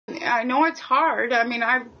I know it's hard. I mean,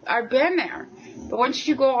 I've been there. But once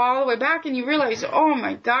you go all the way back and you realize, oh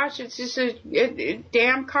my gosh, it's just a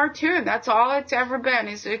damn cartoon. That's all it's ever been,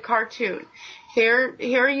 is a cartoon. Here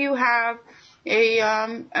you have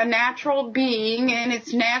a natural being in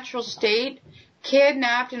its natural state,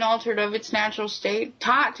 kidnapped and altered of its natural state,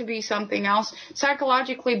 taught to be something else,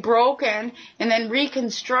 psychologically broken, and then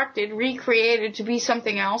reconstructed, recreated to be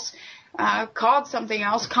something else, called something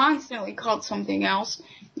else, constantly called something else,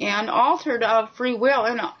 and altered of free will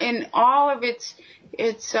in all of its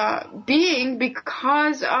being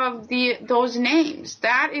because of those names.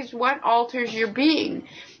 That is what alters your being.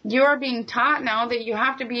 You're being taught now that you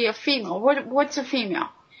have to be a female. What's a female?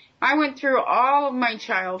 I went through all of my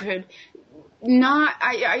childhood.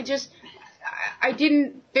 I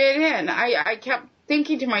didn't fit in. I kept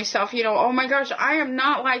thinking to myself, oh my gosh, I am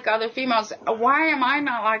not like other females. Why am I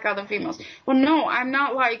not like other females? Well, no, I'm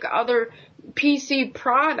not like other PC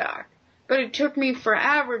product. But it took me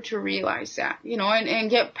forever to realize that, and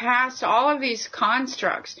get past all of these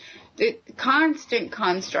constructs, the constant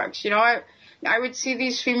constructs. I would see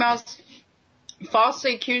these females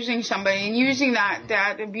falsely accusing somebody and using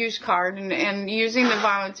that abuse card and using the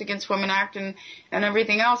Violence Against Women Act and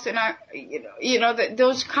everything else. And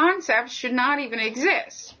those concepts should not even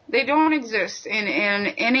exist. They don't exist in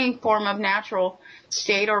any form of natural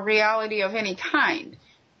state or reality of any kind.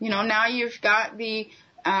 Now you've got the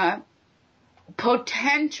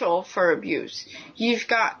potential for abuse. You've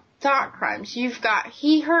got thought crimes. You've got,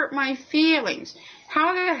 he hurt my feelings.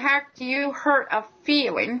 How the heck do you hurt a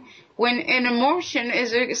feeling when an emotion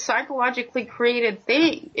is a psychologically created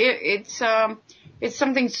thing? It's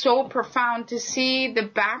something so profound to see the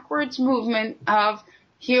backwards movement of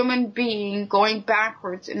human being going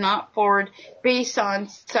backwards and not forward based on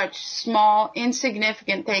such small,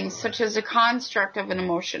 insignificant things, such as a construct of an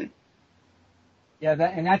emotion. Yeah,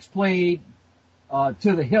 that's played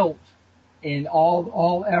to the hilt in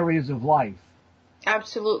all areas of life.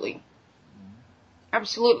 Absolutely.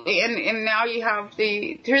 Absolutely. And now you have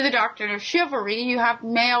through the doctrine of chivalry, you have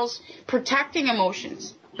males protecting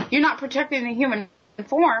emotions. You're not protecting the human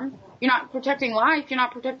form. You're not protecting life. You're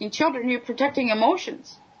not protecting children. You're protecting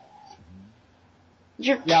emotions.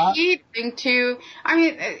 You're catering to,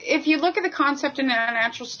 if you look at the concept in a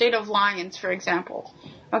natural state of lions, for example.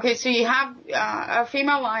 Okay, so you have a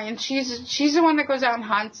female lion. She's the one that goes out and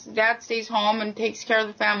hunts. Dad stays home and takes care of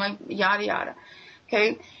the family, yada, yada.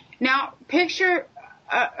 Okay, now picture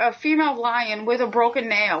a female lion with a broken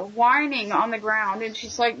nail, whining on the ground, and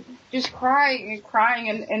she's like just crying and crying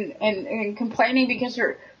and complaining because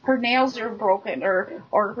her nails are broken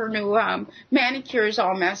or her new manicure is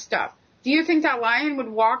all messed up. Do you think that lion would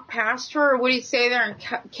walk past her, or would he stay there and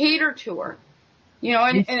cater to her?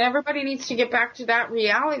 And everybody needs to get back to that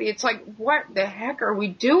reality. It's like, what the heck are we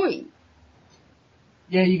doing?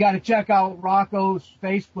 Yeah, you got to check out Rocko's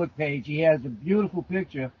Facebook page. He has a beautiful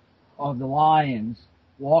picture of the lions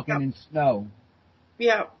walking in snow.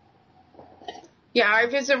 Yeah. Yeah, I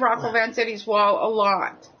visit Rocko Vancetti's wall a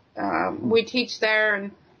lot. We teach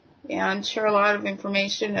there and share a lot of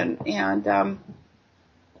information and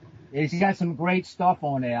he's got some great stuff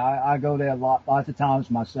on there. I go there lots of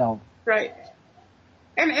times myself. Right.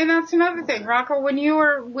 And that's another thing, Rocko, when you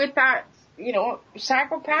were with that,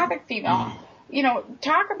 psychopathic female,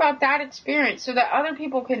 talk about that experience so that other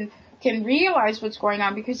people can realize what's going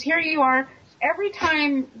on. Because here you are, every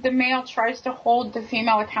time the male tries to hold the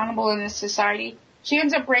female accountable in this society, she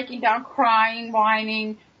ends up breaking down, crying,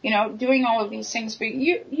 whining, doing all of these things. But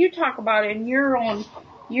you talk about it in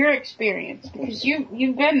your experience, because you've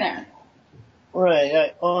been there.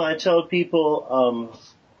 Right. I tell people,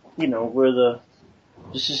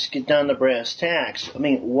 just get down to brass tacks.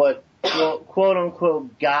 What quote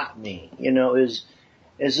unquote got me, is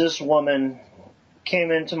this woman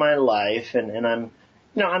came into my life and I'm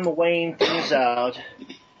weighing things out.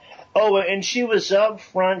 Oh, and she was up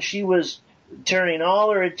front. She was turning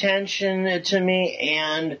all her attention to me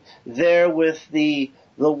and there with the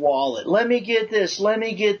wallet. Let me get this. Let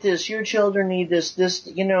me get this. Your children need this. This,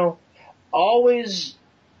 always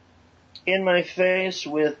in my face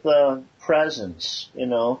with presence,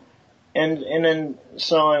 and then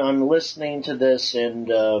so I'm listening to this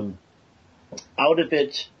and out of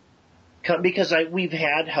it, because we've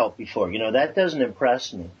had help before, that doesn't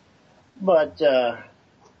impress me, but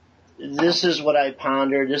this is what I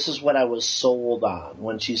pondered. This is what I was sold on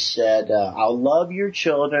when she said, "I'll love your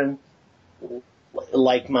children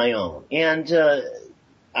like my own," and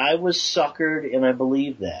I was suckered, and I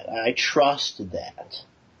believed that. I trusted that.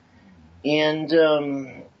 And,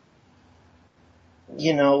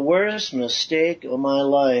 worst mistake of my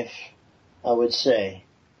life, I would say.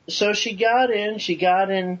 so she got in,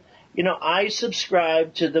 I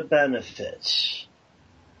subscribed to the benefits,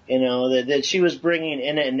 that she was bringing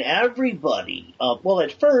in, and everybody, well,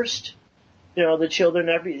 at first, the children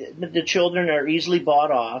are easily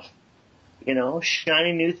bought off,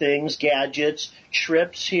 shiny new things, gadgets,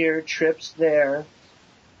 trips here, trips there.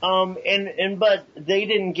 But they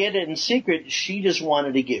didn't get it in secret. She just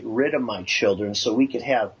wanted to get rid of my children so we could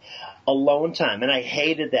have alone time. And I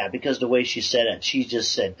hated that because the way she said it, she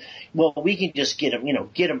just said, well, we can just get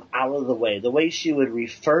them out of the way. The way she would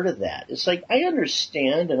refer to that. It's like, I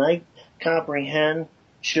understand and I comprehend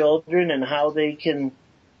children and how they can,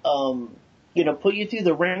 put you through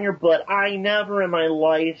the ringer, but I never in my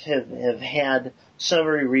life have had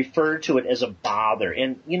somebody refer to it as a bother.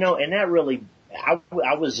 And, and that really, I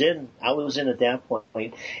was in at that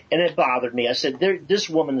point, and it bothered me. I said, this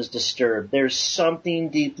woman is disturbed. There's something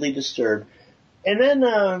deeply disturbed. And then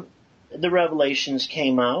the revelations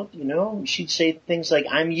came out, she'd say things like,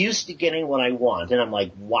 I'm used to getting what I want. And I'm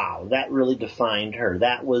like, wow, that really defined her.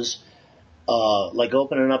 That was like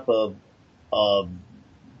opening up a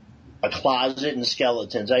closet and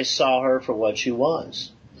skeletons. I saw her for what she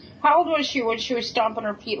was. How old was she when she was stomping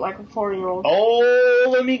her feet like a 4-year-old? Oh,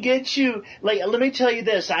 let me get you. Let me tell you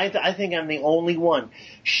this. I think I'm the only one.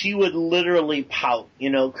 She would literally pout,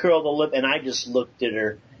 curl the lip, and I just looked at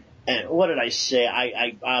her. And what did I say?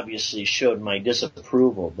 I obviously showed my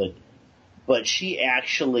disapproval, but she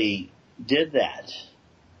actually did that.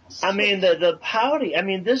 I mean, the pouting. I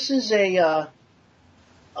mean, this is a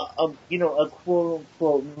quote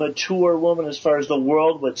unquote mature woman as far as the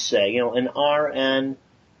world would say. An RN.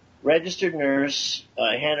 Registered nurse,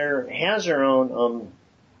 has her own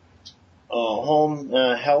home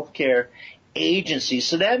health care agency.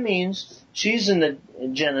 So that means she's in the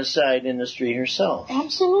genocide industry herself.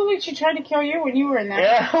 Absolutely. She tried to kill you when you were in there.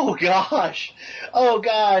 Yeah, oh, gosh.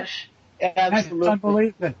 Absolutely. That's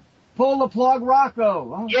unbelievable. Pull the plug,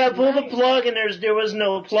 Rocko. Oh, yeah, pull the plug, and there was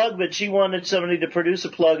no plug, but she wanted somebody to produce a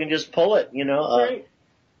plug and just pull it, Right.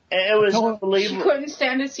 It was unbelievable. She couldn't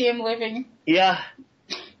stand to see him living. Yeah.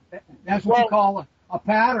 That's what you call a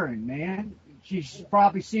pattern, man. She's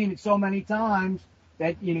probably seen it so many times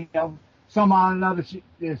that, somehow or another, she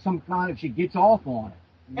gets off on it.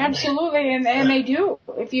 Absolutely, and they do.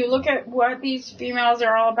 If you look at what these females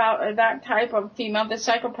are all about, or that type of female, the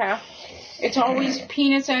psychopath, it's always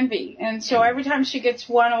penis envy. And so every time she gets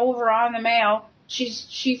one over on the male,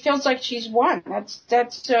 she feels like she's won.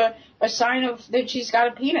 That's a sign of that she's got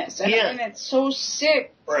a penis. And it's so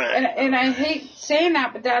sick. Right. And I hate saying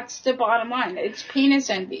that, but that's the bottom line. It's penis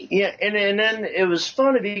envy. Yeah, and then it was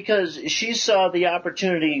funny because she saw the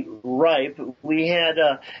opportunity ripe. We had,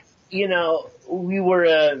 we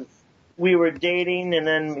were dating and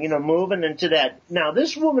then, moving into that. Now,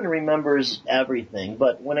 this woman remembers everything,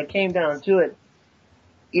 but when it came down to it,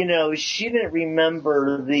 she didn't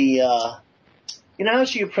remember the, how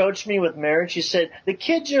she approached me with marriage? She said, the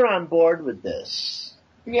kids are on board with this.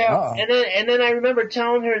 Yeah. Uh-oh. And then I remember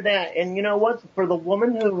telling her that, and you know what? For the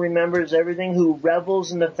woman who remembers everything, who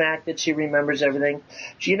revels in the fact that she remembers everything,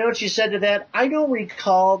 you know what she said to that? I don't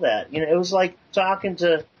recall that. It was like talking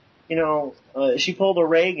to, she pulled a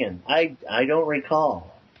Reagan. I don't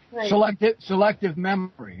recall. Right. Selective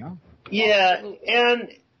memory, huh? Yeah,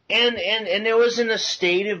 and there was an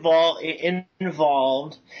estate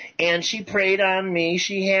involved, and she preyed on me.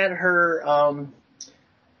 She had her,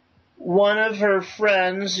 one of her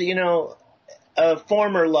friends,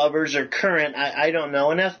 former lovers or current, I don't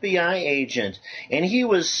know, an FBI agent, and he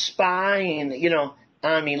was spying,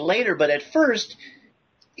 on me later. But at first,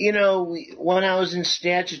 when I was in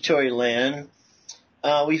statutory land,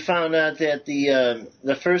 we found out that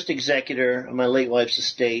the first executor of my late wife's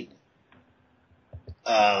estate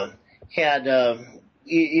had,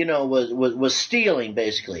 was stealing,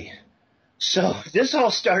 basically. So this all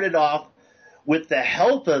started off with the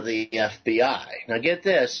help of the FBI. Now get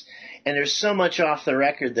this, and there's so much off the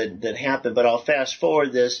record that happened, but I'll fast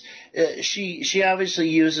forward this. She obviously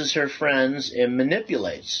uses her friends and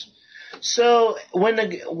manipulates. So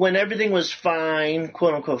when everything was fine,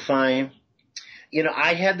 quote unquote fine,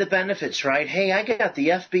 I had the benefits, right? Hey, I got the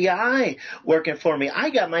FBI working for me.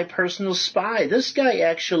 I got my personal spy. This guy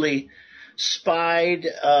actually spied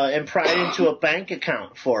and pried into a bank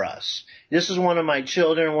account for us. This is one of my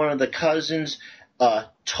children, one of the cousins,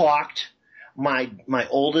 talked my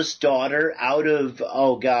oldest daughter out of,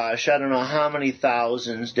 oh gosh, I don't know how many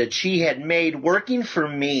thousands that she had made working for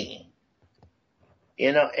me.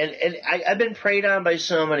 And I've been preyed on by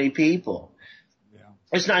so many people. Yeah.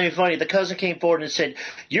 It's not even funny. The cousin came forward and said,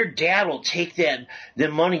 your dad will take the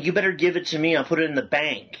money. You better give it to me. I'll put it in the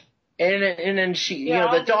bank. And then she,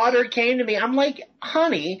 Yeah, the daughter came to me. I'm like,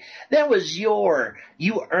 honey, that was you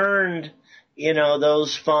earned,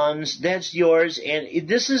 those funds. That's yours. And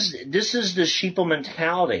this is the sheeple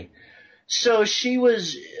mentality. So she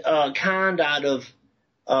was conned out of,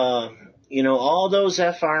 all those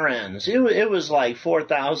FRNs. It was like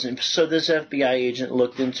 4,000. So this FBI agent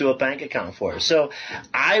looked into a bank account for her. So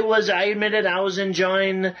I admitted I was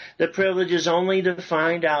enjoying the privileges only to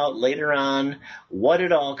find out later on what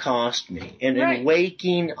it all cost me. And then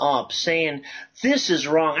waking up saying, this is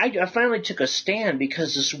wrong. I finally took a stand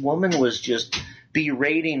because this woman was just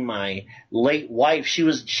berating my late wife. She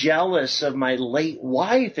was jealous of my late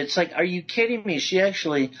wife. It's like, are you kidding me? She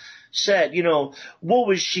actually said, what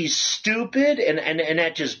was she, stupid? And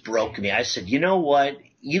that just broke me. I said, you know what?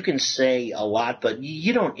 You can say a lot, but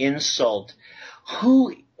you don't insult.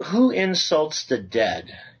 Who insults the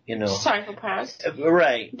dead? Psychopaths.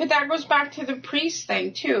 Right. But that goes back to the priest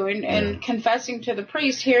thing, too, and confessing to the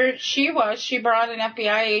priest. Here she brought an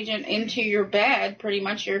FBI agent into your bed, pretty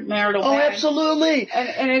much your marital bed. Oh, absolutely.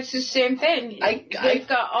 And it's the same thing. They've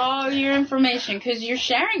got all your information because you're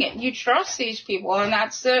sharing it. You trust these people, and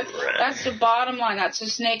that's the bottom line. That's the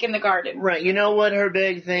snake in the garden. Right. You know what her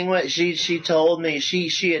big thing was? She told me,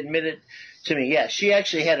 she admitted to me, she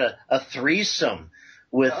actually had a threesome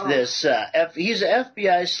with this, he's an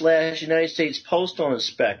FBI / United States Postal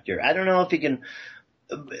Inspector. I don't know if he can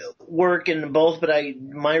work in both, but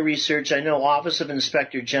my research, I know Office of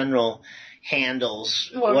Inspector General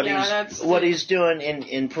handles what he's doing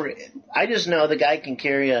I just know the guy can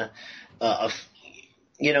carry a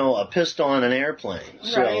pistol on an airplane.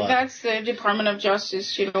 So, right, that's the Department of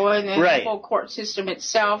Justice, and the whole court system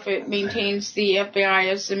itself. It maintains the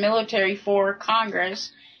FBI as the military for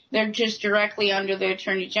Congress. They're just directly under the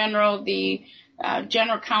Attorney General, the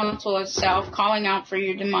General Counsel itself, calling out for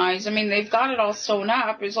your demise. I mean, they've got it all sewn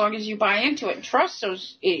up as long as you buy into it and trust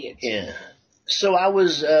those idiots. Yeah. So I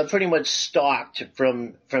was pretty much stalked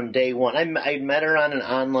from day one. I met her on an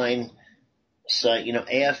online site,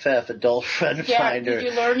 AFF, Adult Friend Finder.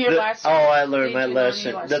 Did you learn your lesson? Oh, I learned my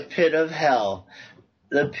lesson. The pit of hell.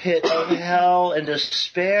 The pit of hell and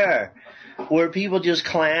despair, where people just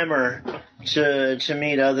clamor to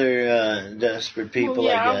meet other desperate people.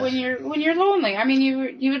 I guess. when you're lonely. I mean,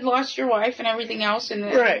 you had lost your wife and everything else, and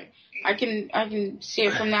I can see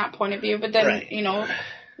it from that point of view. But then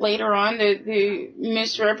later on, the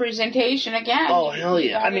misrepresentation again. Oh hell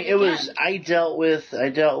yeah! I mean, it was. I dealt with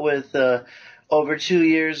over 2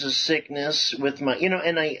 years of sickness with my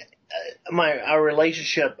and our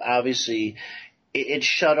relationship obviously. It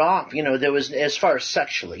shut off, there was, as far as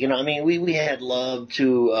sexually, I mean, we had love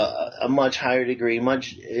to a much higher degree,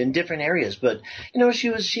 much in different areas, but,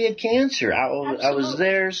 she had cancer. I was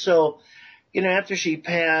there. So, after she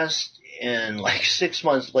passed and like 6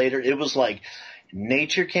 months later, it was like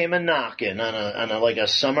nature came a knocking on a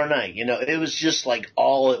summer night, it was just like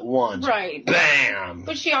all at once. Right. Bam.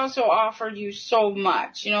 But she also offered you so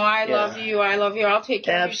much, I love you. I'll take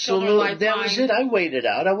care of your children. Absolutely. That was it. I waited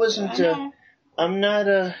out. I wasn't, I'm not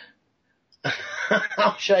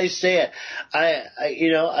how should I say it?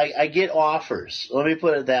 I get offers. Let me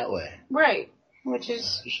put it that way. Right. Which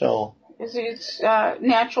is it's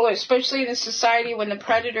natural, especially in a society when the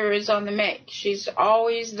predator is on the make. She's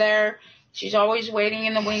always there. She's always waiting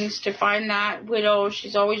in the wings to find that widow.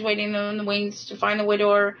 She's always waiting in the wings to find the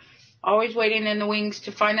widower. Always waiting in the wings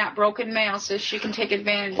to find that broken male so she can take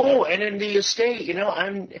advantage. Oh, and in the estate,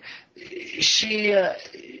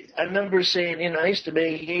 I remember saying, I used to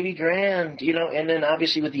make 80 grand, and then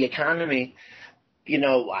obviously with the economy,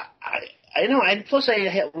 plus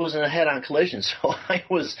I was in a head-on collision, so I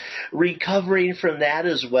was recovering from that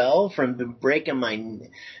as well, from breaking my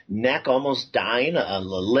neck, almost dying. A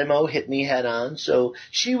limo hit me head-on, so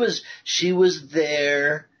she was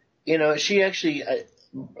there, she actually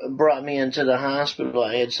brought me into the hospital.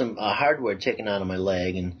 I had some hardware taken out of my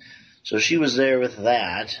leg, and so she was there with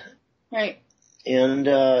that. Right. And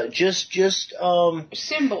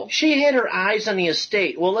symbol. She had her eyes on the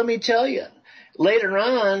estate. Well, let me tell you, later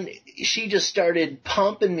on, she just started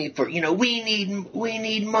pumping me for, we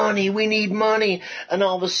need money, and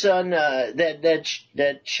all of a sudden,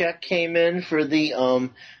 that check came in for the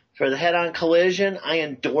head-on collision. I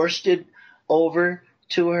endorsed it over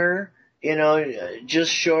to her,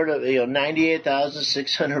 just short of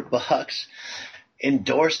 $98,600.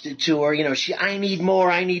 Endorsed it to her, I need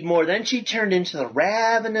more. Then she turned into the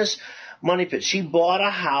ravenous money pit. She bought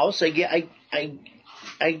a house. I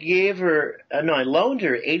gave her, no, I loaned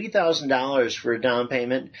her $80,000 for a down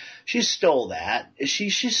payment. She stole that.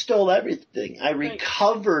 She stole everything. I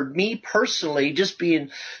recovered, me personally, just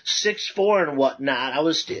being 6'4" and whatnot. I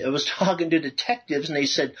was talking to detectives, and they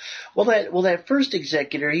said, well, that first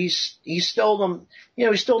executor, he stole them,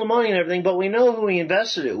 he stole the money and everything, but we know who he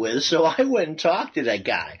invested it with. So I went and talked to that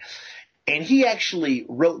guy, and he actually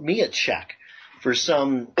wrote me a check for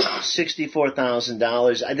some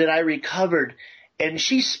 $64,000 that I recovered, and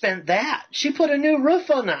she spent that. She put a new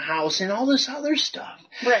roof on the house and all this other stuff.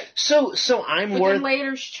 Right. So I'm but worth. Then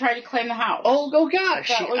later she tried to claim the house. Oh gosh!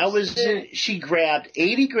 That She grabbed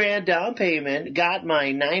 $80,000 down payment, got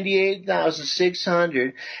my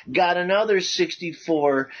 $98,600, got another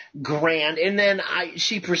 $64,000, and then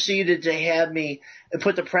she proceeded to have me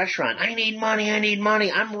put the pressure on. I need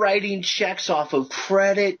money. I'm writing checks off of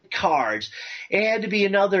credit cards. It had to be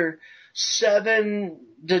another $7,000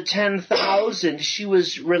 to $10,000. She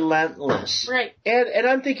was relentless. Right. And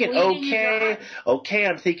I'm thinking, okay,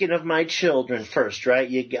 I'm thinking of my children first, right?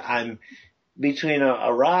 I'm between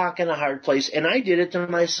a rock and a hard place, and I did it to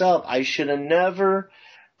myself. I should have never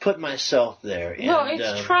put myself there. Well,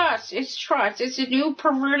 it's trust. It's trust. It's a new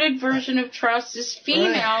perverted version of trust. This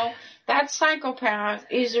female, that psychopath,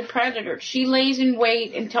 is a predator. She lays in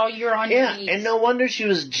wait until you're on your knees. And no wonder she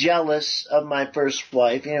was jealous of my first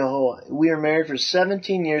wife. We were married for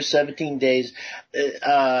 17 years, 17 days.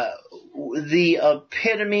 The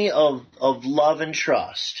epitome of love and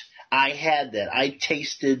trust. I had that. I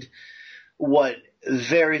tasted what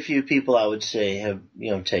very few people, I would say, have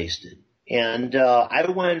tasted. And I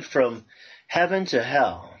went from heaven to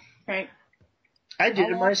hell. Right. I did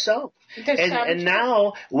it myself. And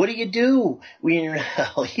now, what do? When you're in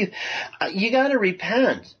hell, you got to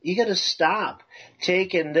repent. You got to stop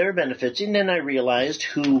taking their benefits. And then I realized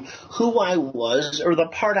who I was, or the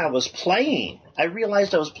part I was playing. I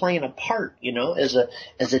realized I was playing a part, as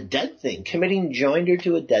a dead thing, committing joinder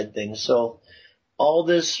to a dead thing. So all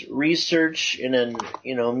this research, and then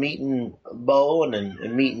meeting Bo and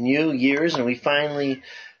then meeting you years, and we finally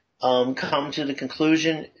come to the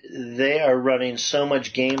conclusion they are running so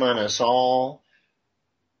much game on us all.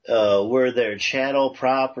 We're their chattel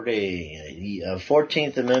property,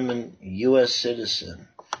 14th Amendment U.S. citizen.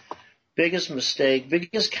 Biggest mistake,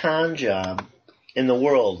 biggest con job in the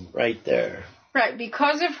world right there. Right,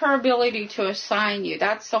 because of her ability to assign you.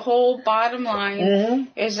 That's the whole bottom line,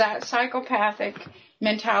 is that psychopathic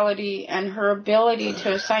mentality and her ability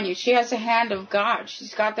to assign you. She has the hand of God.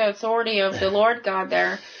 She's got the authority of the Lord God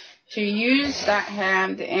there to use that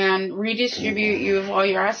hand and redistribute you of all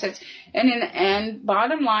your assets. And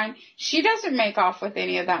bottom line, she doesn't make off with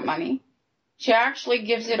any of that money. She actually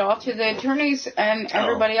gives it all to the attorneys and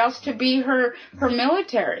everybody else to be her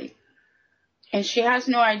military. And she has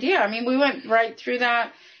no idea. I mean, we went right through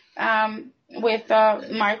that with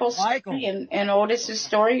Michael's story and Otis's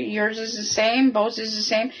story. Yours is the same, Bo's is the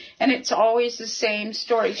same, and it's always the same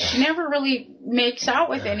story. She never really makes out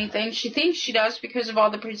with anything. She thinks she does because of all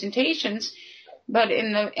the presentations, but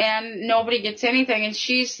in the end, nobody gets anything, and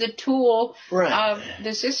she's the tool of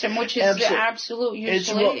the system, which is the absolute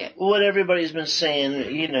useful idiot. What everybody's been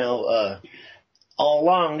saying, all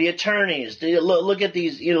along, the attorneys, look at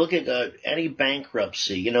these, look at any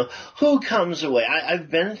bankruptcy, who comes away?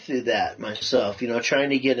 I've been through that myself, trying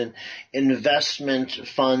to get investment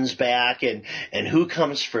funds back, and who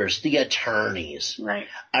comes first? The attorneys. Right.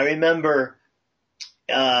 I remember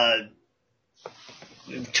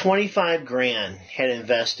 25 grand had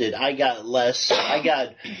invested. I got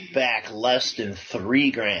back less than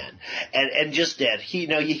 3 grand. And just that, you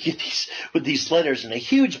get these, with these letters and a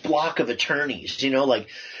huge block of attorneys, like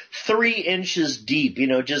 3 inches deep,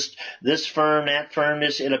 just this firm, that firm,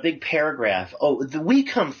 this, in a big paragraph. Oh, we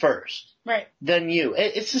come first. Right. Then you.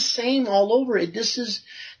 It's the same all over. This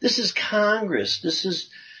is Congress. This is,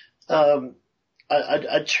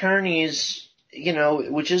 attorneys,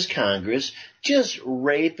 which is Congress, just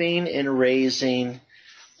raping and raising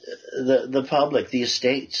the public, the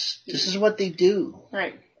estates. This is what they do.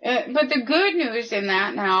 Right. But the good news in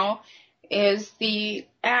that now is the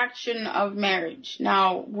action of marriage.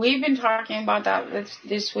 Now, we've been talking about that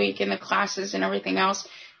this week in the classes and everything else,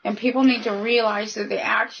 and people need to realize that the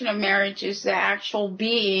action of marriage is the actual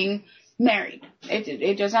being married.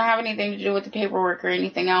 It doesn't have anything to do with the paperwork or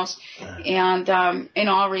anything else. And in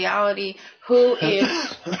all reality, who is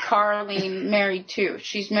Carlene married to?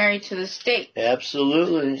 She's married to the state.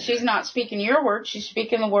 Absolutely. She's not speaking your word. She's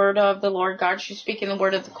speaking the word of the Lord God. She's speaking the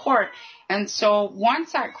word of the court. And so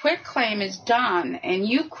once that quitclaim is done and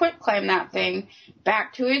you quitclaim that thing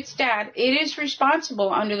back to its dad, it is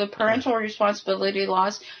responsible under the parental responsibility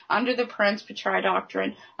laws, under the parens patriae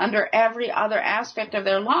doctrine, under every other aspect of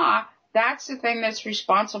their law. That's the thing that's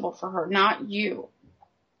responsible for her, not you.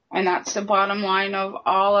 And that's the bottom line of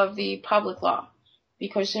all of the public law.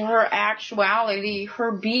 Because her actuality,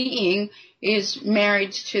 her being, is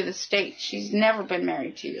married to the state. She's never been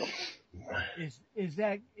married to you. Is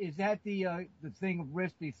that the thing of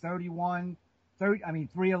risk, the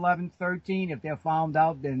 311.13? If they're found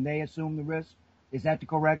out, then they assume the risk. Is that the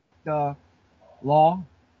correct law?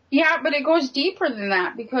 Yeah, but it goes deeper than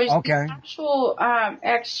that because the actual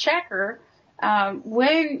exchequer,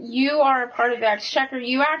 when you are a part of the exchequer,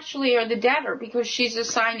 you actually are the debtor because she's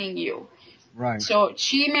assigning you. Right. So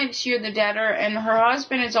she makes you the debtor, and her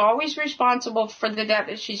husband is always responsible for the debt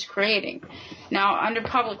that she's creating. Now, under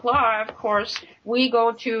public law, of course, we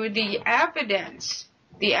go to the evidence.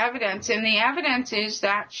 The evidence is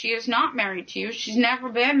that she is not married to you. She's never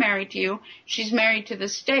been married to you. She's married to the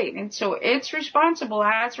state. And so it's responsible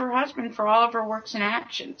as her husband for all of her works and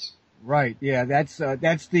actions. Right. Yeah, that's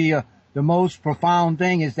the most profound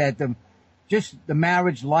thing is that just the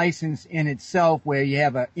marriage license in itself, where you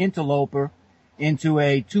have an interloper into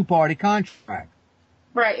a two-party contract.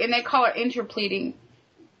 Right, and they call it interpleading.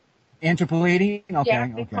 Interpleading? Okay. Yeah,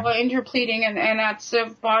 they call it interpleading, and that's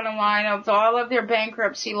the bottom line of all of their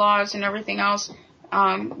bankruptcy laws and everything else.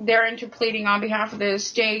 They're interpleading on behalf of the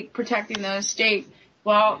estate, protecting the estate.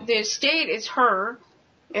 Well, the estate is her.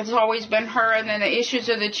 It's always been her, and then the issues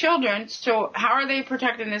are the children. So how are they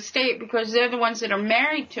protecting the estate? Because they're the ones that are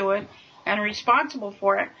married to it and responsible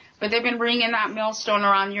for it, but they've been bringing that millstone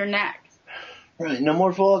around your neck. Right, no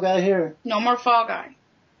more fall guy here. No more fall guy.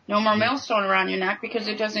 No more millstone around your neck because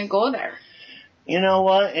it doesn't go there. You know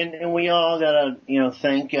what? And we all gotta,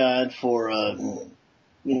 thank God for,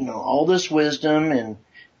 all this wisdom and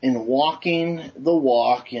walking the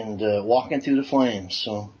walk and walking through the flames.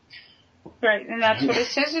 So. Right, and that's what it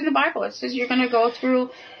says in the Bible. It says you're going to go through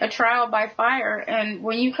a trial by fire, and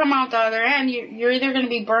when you come out the other end, you're either going to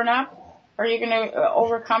be burned up or you're going to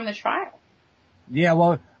overcome the trial. Yeah,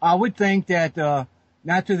 well, I would think that,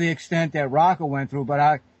 not to the extent that Rocko went through, but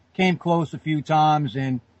I came close a few times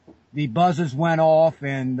and the buzzers went off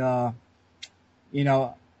and, I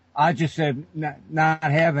just said not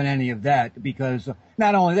having any of that because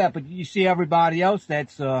not only that, but you see everybody else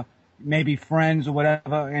that's, maybe friends or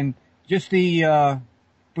whatever, and just the,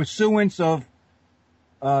 pursuance of,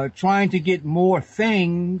 trying to get more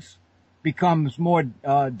things becomes more,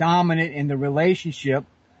 dominant in the relationship.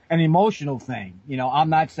 An emotional thing. I'm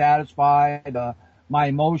not satisfied, my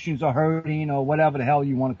emotions are hurting or whatever the hell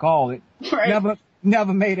you want to call it. Right.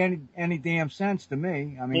 Never made any damn sense to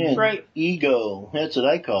me. I mean, right. Ego. That's what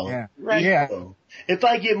I call it. Yeah. Right. Yeah. If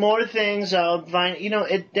I get more things, I'll find,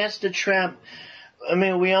 that's the trap. I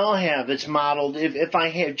mean, we all have. It's modeled. If I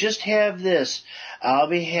have this, I'll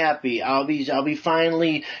be happy. I'll be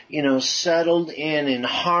finally, settled in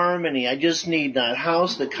harmony. I just need that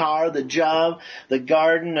house, the car, the job, the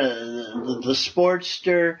garden, the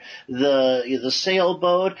Sportster, the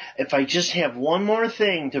sailboat. If I just have one more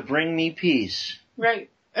thing to bring me peace.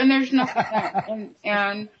 Right. And there's nothing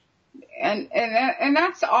there. And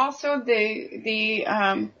that's also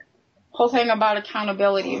the whole thing about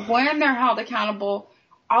accountability. When they're held accountable,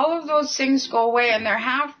 all of those things go away, and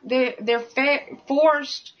they're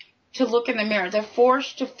forced to look in the mirror. They're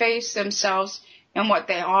forced to face themselves and what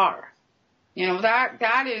they are.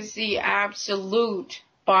 That is the absolute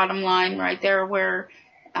bottom line right there, where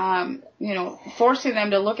forcing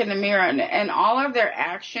them to look in the mirror and all of their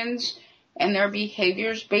actions and their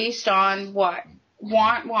behaviors based on what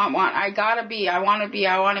want. I gotta be. I want to be.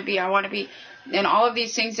 And all of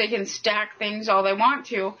these things, they can stack things all they want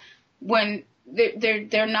to when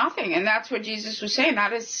they're nothing. And that's what Jesus was saying.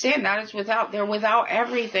 That is sin. They're without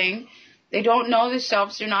everything. They don't know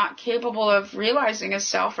themselves. They're not capable of realizing a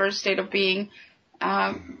self or a state of being.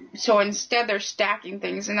 So instead they're stacking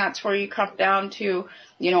things. And that's where you come down to,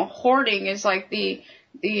 hoarding is like the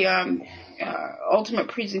ultimate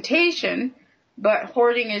presentation. But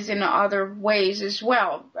hoarding is in other ways as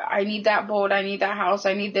well. I need that boat. I need that house.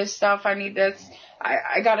 I need this stuff. I need this.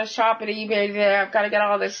 I got to shop at eBay today. I've got to get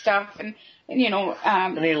all this stuff. And I need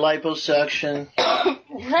liposuction.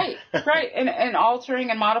 Right. And altering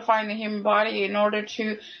and modifying the human body in order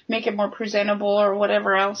to make it more presentable or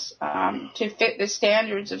whatever else, to fit the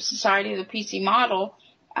standards of society, the PC model.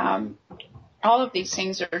 All of these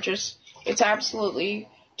things are just it's absolutely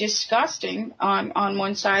disgusting on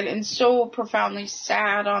one side and so profoundly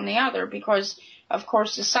sad on the other, because of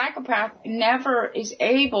course the psychopath never is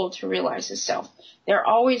able to realize the self. They're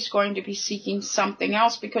always going to be seeking something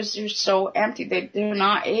else because they're so empty. They're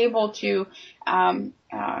not able to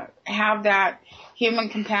have that human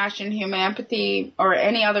compassion, human empathy, or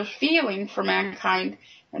any other feeling for mankind.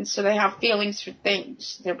 And so they have feelings for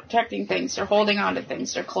things. They're protecting things. They're holding on to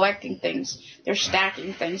things. They're collecting things. They're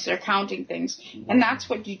stacking things. They're counting things. And that's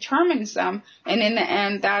what determines them. And in the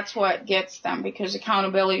end, that's what gets them, because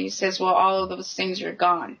accountability says, well, all of those things are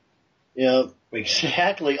gone. Yeah,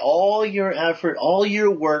 exactly. All your effort, all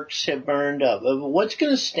your works have burned up. What's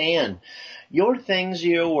going to stand? Your things,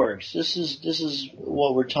 your works. This is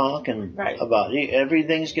what we're talking about.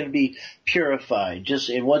 Everything's going to be purified.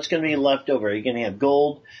 And what's going to be left over? Are you going to have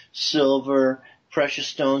gold, silver, precious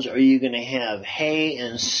stones? Or are you going to have hay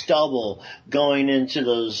and stubble going into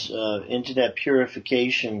those into that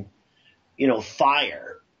purification?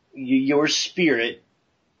 Fire. Your spirit.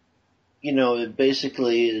 It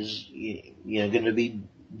basically is going to be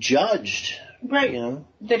judged. Right.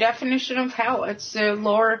 The definition of hell, it's the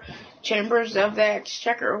lower chambers of the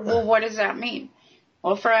exchequer. Well, what does that mean?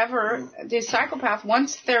 Well, forever, the psychopath,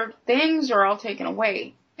 once their things are all taken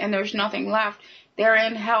away and there's nothing left, they're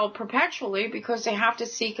in hell perpetually because they have to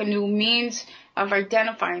seek a new means of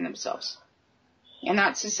identifying themselves. And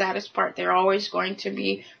that's the saddest part. They're always going to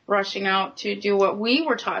be rushing out to do what we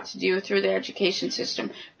were taught to do through the education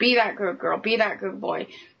system. Be that good girl. Be that good boy.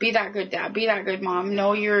 Be that good dad. Be that good mom.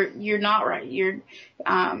 No, you're not right. You're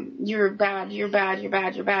bad. You're bad. You're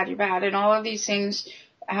bad. You're bad. You're bad. And all of these things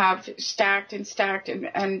have stacked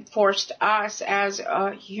and forced us as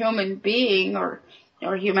a human being or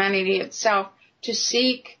humanity itself to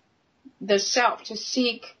seek the self, to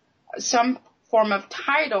seek some form of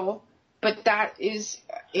title. But that is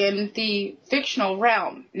in the fictional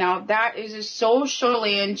realm. Now, that is a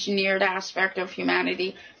socially engineered aspect of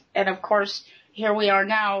humanity. And, of course, here we are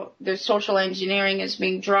now. The social engineering is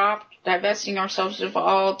being dropped, divesting ourselves of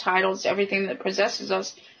all titles, everything that possesses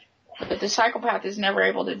us. But the psychopath is never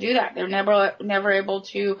able to do that. They're never able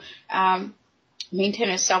to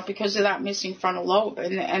maintain a self because of that missing frontal lobe.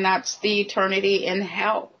 And that's the eternity in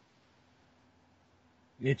hell.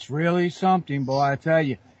 It's really something, boy, I tell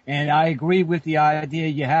you. And I agree with the idea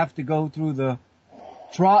you have to go through the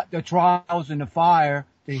trials and the fire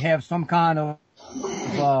to have some kind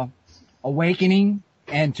of awakening,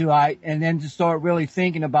 and then to start really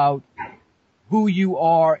thinking about who you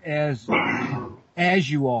are as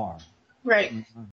you are. Right.